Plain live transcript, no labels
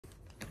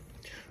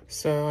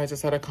So I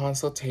just had a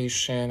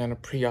consultation and a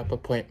pre-op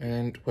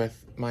appointment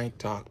with my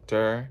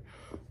doctor,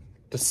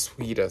 the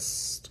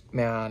sweetest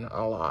man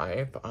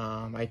alive.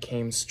 I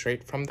came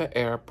straight from the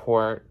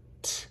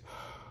airport.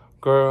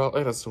 Girl,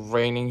 it is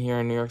raining here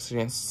in New York City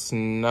and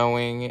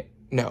snowing.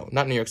 No,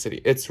 not New York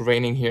City. It's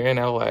raining here in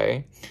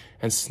LA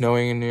and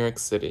snowing in New York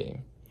City.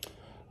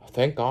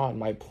 Thank God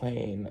my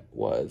plane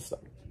was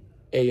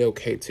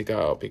a-okay to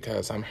go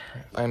because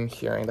I'm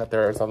hearing that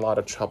there is a lot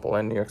of trouble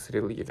in New York City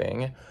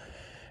leaving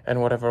and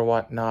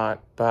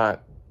whatnot.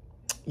 But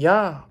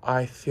yeah,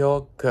 I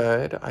feel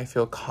good. I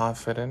feel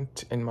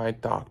confident in my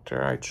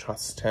doctor. I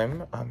trust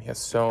him. He has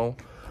so,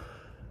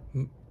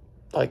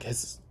 like,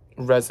 his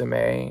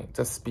resume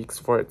just speaks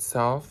for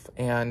itself.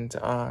 And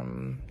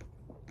I'm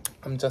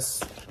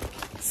just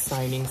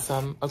signing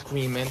some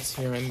agreements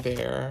here and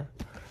there.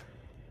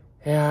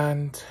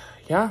 And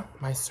yeah,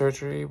 my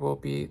surgery will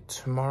be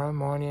tomorrow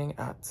morning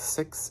at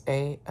 6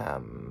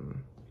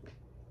 a.m.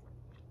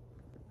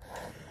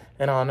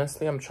 And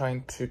honestly, I'm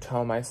trying to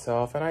tell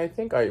myself, and I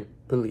think I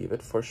believe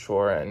it for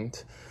sure,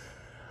 and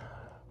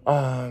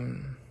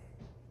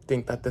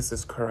think that this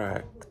is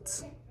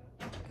correct.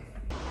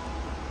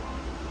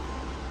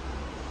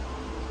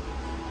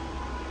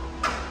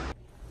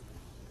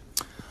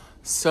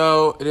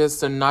 So it is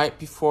the night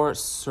before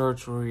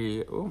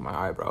surgery. Oh,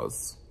 my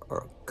eyebrows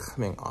are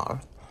coming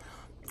off.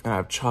 And I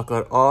have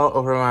chocolate all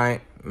over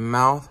my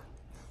mouth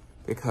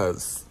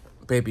because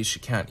baby, she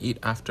can't eat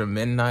after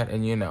midnight,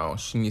 and you know,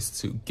 she needs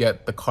to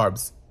get the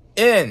carbs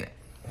in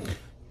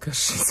because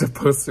she's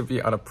supposed to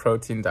be on a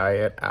protein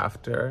diet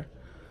after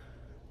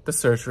the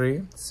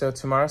surgery. So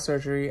tomorrow's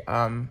surgery,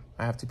 I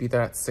have to be there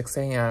at 6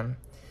 a.m.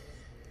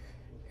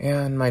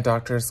 and my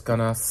doctor's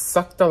gonna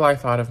suck the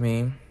life out of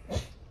me.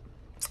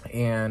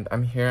 And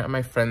I'm here at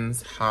my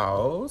friend's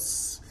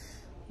house.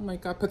 Oh my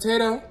God,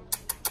 potato.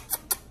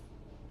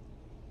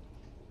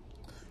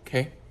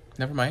 Okay,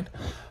 never mind.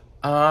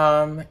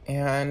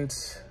 And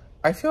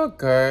I feel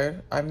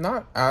good. I'm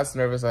not as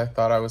nervous as I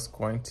thought I was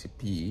going to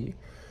be.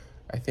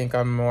 I think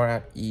I'm more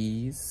at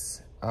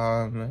ease.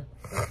 I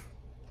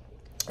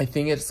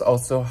think it's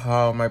also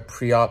how my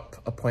pre-op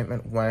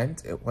appointment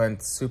went. It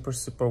went super,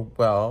 super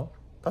well.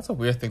 That's a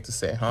weird thing to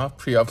say, huh?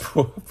 Pre-op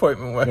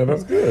appointment went. Yeah,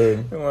 that's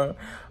good.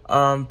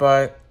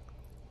 But,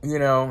 you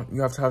know,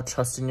 you have to have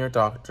trust in your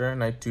doctor,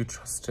 and I do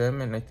trust him,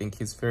 and I think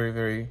he's very,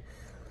 very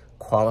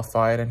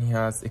qualified, and he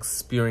has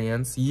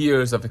experience,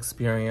 years of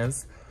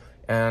experience,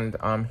 and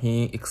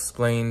he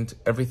explained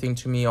everything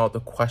to me, all the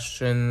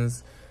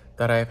questions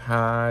that I've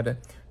had.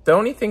 The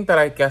only thing that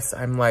I guess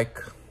I'm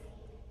like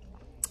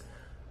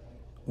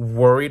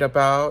worried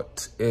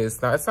about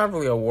is not, it's not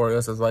really a worry,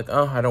 it's just like,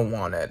 oh, I don't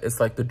want it. It's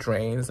like the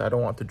drains. I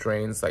don't want the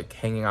drains like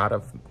hanging out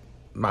of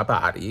my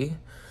body.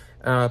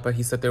 But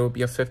he said there will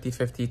be a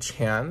 50-50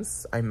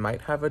 chance I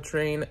might have a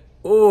drain.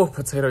 Oh,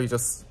 potato, you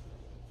just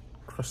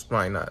crushed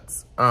my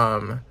nuts.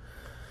 And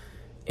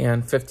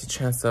 50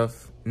 chance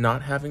of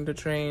not having the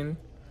drain.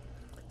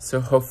 So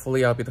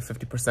hopefully I'll be the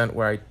 50%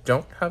 where I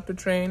don't have the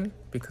drain,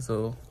 because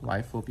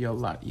life will be a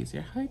lot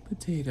easier. Hi,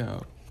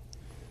 potato.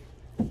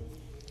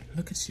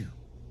 Look at you.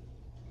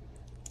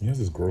 He has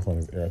this growth on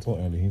his ear. I told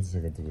Andy he needs to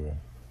take it to the...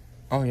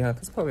 Oh yeah,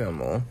 that's probably a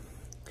mole.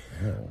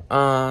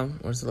 Yeah.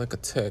 Or is it like a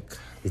tick?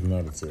 It's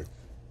not a tick.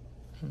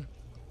 I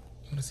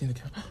want to see the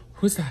camera.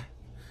 Who's that?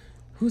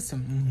 Who's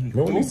some?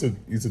 No one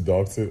used to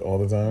dog sit all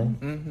the time.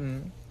 Mm-hmm.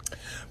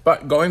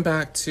 But going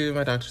back to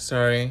my doctor,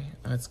 sorry,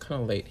 it's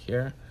kind of late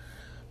here.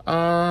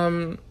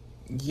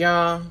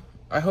 Yeah,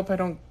 I hope I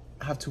don't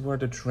have to wear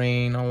the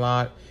drain a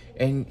lot.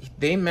 And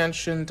they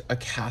mentioned a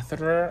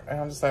catheter, and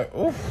I'm just like,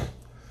 oof,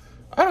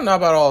 I don't know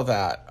about all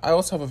that. I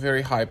also have a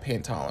very high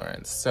pain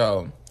tolerance,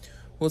 so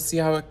we'll see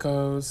how it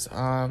goes.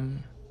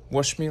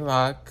 Wish me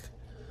luck,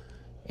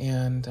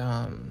 and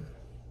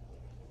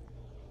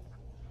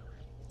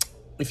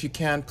if you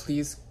can,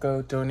 please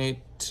go donate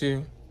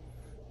to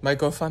my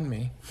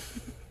GoFundMe.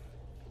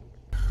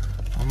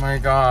 Oh my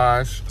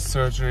gosh,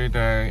 surgery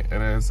day.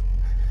 It is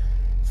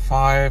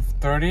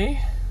 5:30.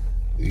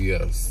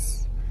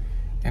 Yes.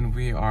 And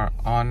we are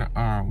on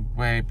our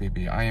way,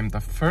 baby. I am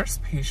the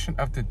first patient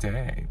of the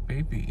day,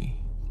 baby.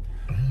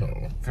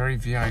 Oh. Very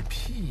VIP.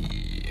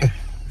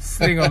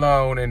 Sitting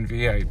alone in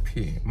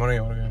VIP. Monet,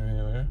 you want to be in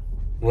the video?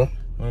 What?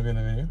 Want to be in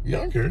the video? Yeah,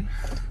 I don't care.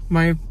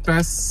 My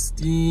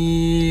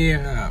bestie,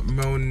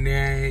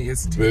 Monet,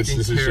 is taking Bitch,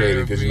 this is care shady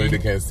of because me. you know they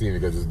can't see me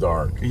because it's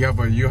dark. Yeah,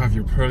 but you have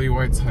your pearly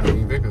whites,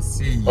 honey. They can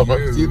see you. Oh, my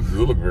teeth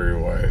do look very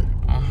white.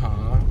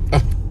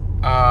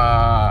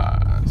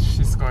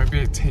 She's going to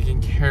be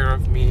taking care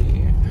of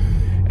me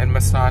and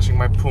massaging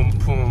my pum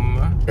pum.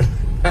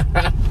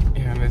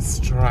 And it's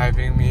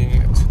driving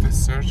me to the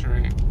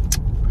surgery.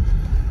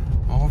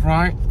 All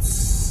right.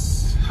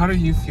 How do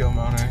you feel,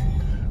 Monet?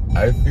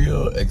 I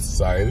feel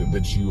excited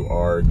that you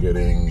are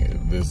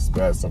getting this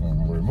bad stuff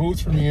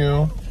removed from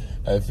you.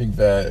 I think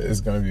that it's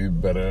going to be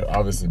better,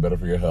 obviously better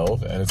for your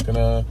health, and it's going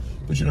to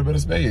put you in a better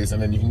space,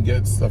 and then you can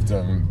get stuff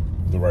done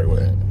the right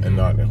way and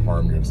not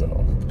harm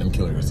yourself and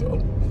kill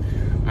yourself.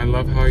 I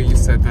love how you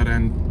said that,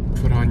 and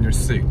put on your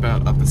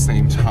seatbelt at the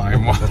same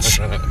time. Watch.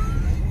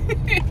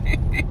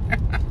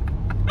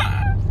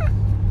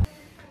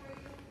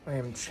 I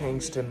am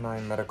changed in my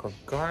medical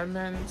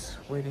garment,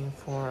 waiting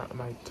for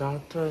my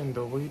doctor in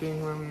the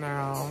waiting room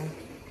now.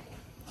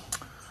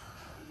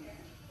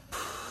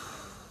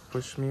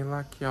 Wish me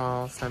luck,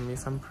 y'all. Send me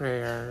some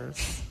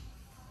prayers.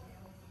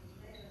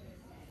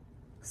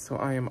 So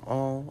I am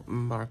all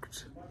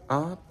marked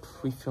up.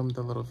 We filmed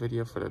a little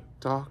video for the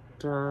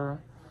doctor.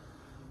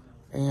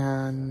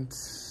 And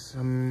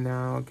I'm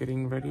now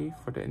getting ready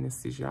for the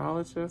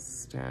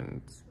anesthesiologist,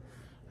 and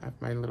I have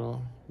my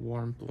little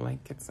warm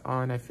blankets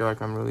on. I feel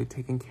like I'm really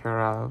taken care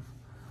of.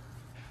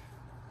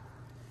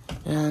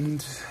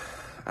 And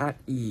at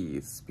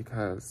ease,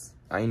 because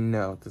I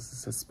know this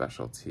is his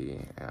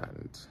specialty,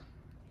 and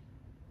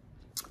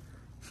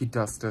he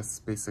does this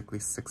basically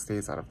 6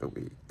 days out of the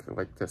week.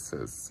 Like, this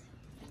is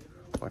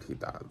what he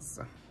does.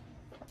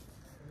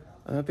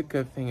 Another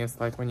good thing is,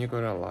 like, when you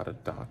go to a lot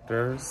of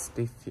doctors,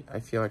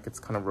 I feel like it's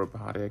kind of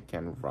robotic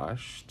and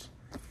rushed.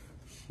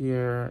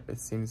 Here,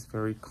 it seems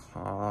very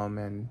calm,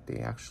 and they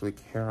actually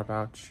care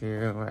about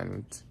you,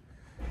 and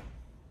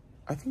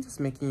I think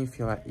just making you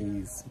feel at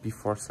ease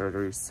before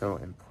surgery is so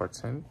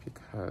important,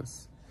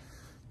 because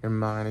your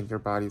mind and your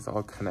body is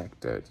all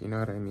connected, you know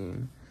what I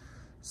mean?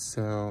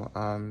 So,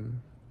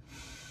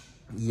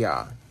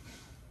 yeah,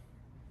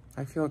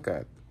 I feel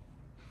good.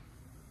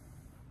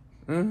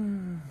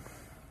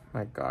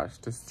 My gosh,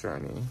 this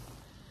journey.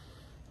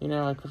 You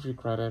know, I could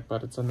regret it,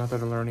 but it's another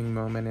learning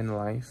moment in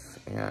life,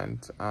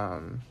 and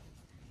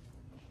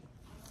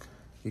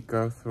you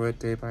go through it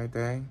day by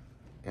day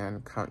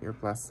and count your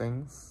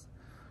blessings.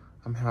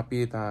 I'm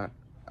happy that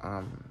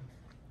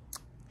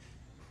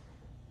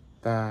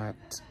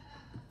that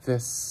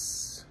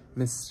this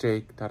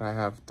mistake that I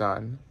have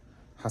done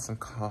hasn't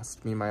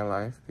cost me my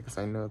life, because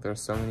I know there's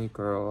so many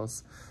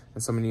girls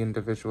and so many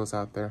individuals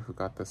out there who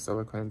got the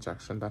silicone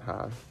injection that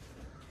have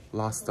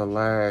lost a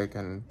leg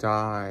and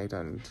died,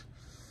 and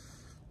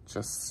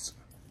just,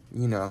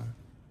 you know,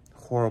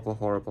 horrible,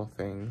 horrible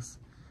things.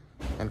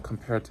 And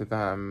compared to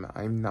them,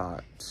 I'm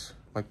not,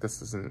 like,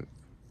 this isn't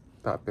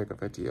that big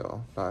of a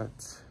deal,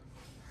 but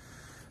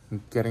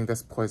I'm getting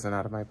this poison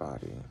out of my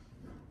body.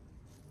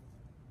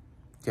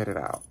 Get it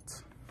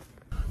out.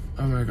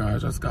 Oh my God, I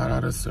just got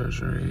out of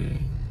surgery.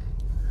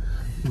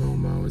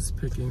 Momo is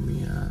picking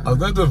me up. I was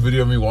gonna do a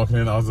video of me walking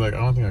in. I was like, I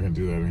don't think I can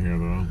do that in here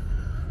though.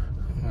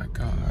 Oh my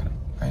God.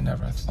 I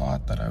never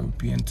thought that I would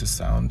be into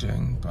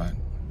sounding, but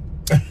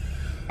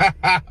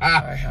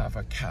I have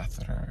a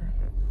catheter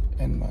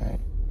in my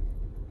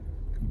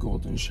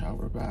golden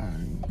shower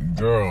bag.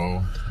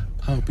 Girl,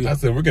 I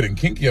said we're getting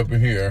kinky up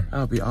in here.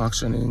 I'll be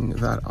auctioning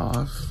that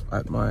off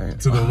at my...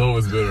 To the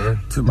lowest bidder.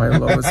 To my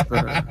lowest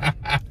bidder.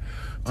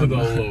 To the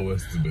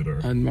lowest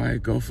bidder. On my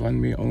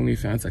GoFundMe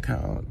OnlyFans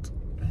account.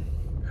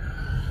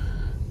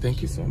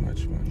 Thank you so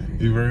much, Monet.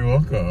 You're very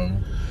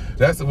welcome.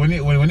 That's when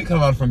you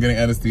come out from getting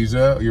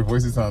anesthesia, your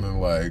voice is sounding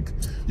like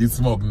you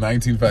smoked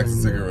 19 packs of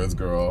cigarettes,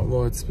 girl.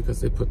 Well, it's because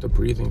they put the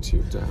breathing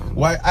tube down.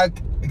 Why? I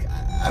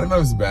don't know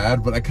if it's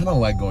bad, but I kind of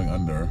like going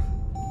under.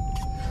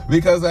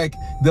 Because, like,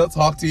 they'll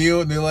talk to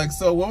you, and they're like,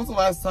 so when was the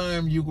last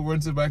time you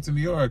went back to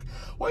New York?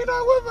 Well, you know,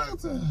 I went back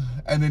to...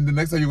 And then the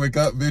next time you wake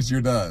up, bitch,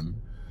 you're done.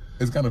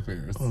 It's kind of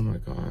fierce. Oh, my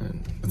God.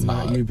 It's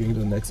not hot. You being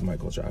the next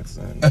Michael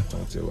Jackson.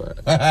 Don't do it.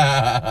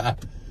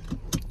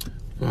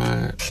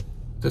 But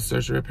the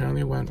surgery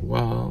apparently went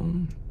well.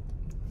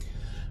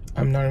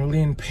 I'm not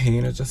really in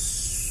pain. It's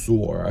just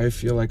sore. I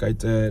feel like I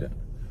did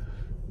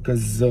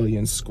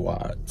gazillion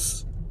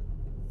squats.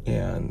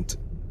 And...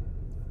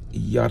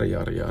 yada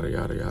yada yada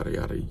yada yada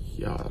yada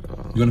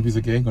yada. You want a piece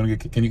of cake?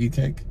 Can you eat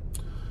cake?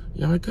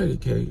 Yeah, I could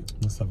eat cake.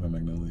 Let's talk about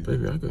Magnolia.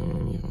 Baby, I could.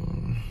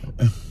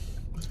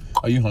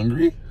 Are you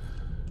hungry?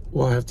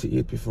 Well, I have to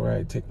eat before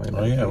I take my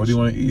medication. Oh yeah, what do you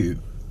want to eat?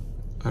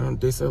 I don't.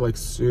 They said like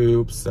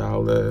soup,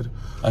 salad.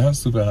 I have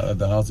soup at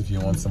the house if you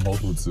want some whole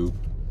food soup.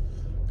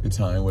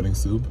 Italian wedding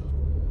soup.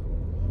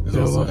 There's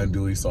also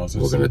andouille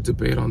sausage. We're gonna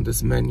debate on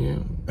this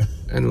menu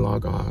and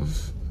log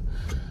off.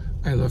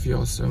 I love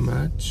y'all so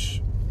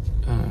much.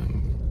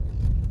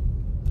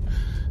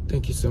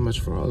 Thank you so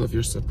much for all of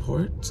your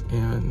support,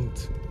 and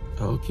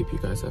I'll keep you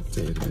guys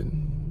updated.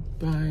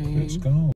 Bye. Let's go.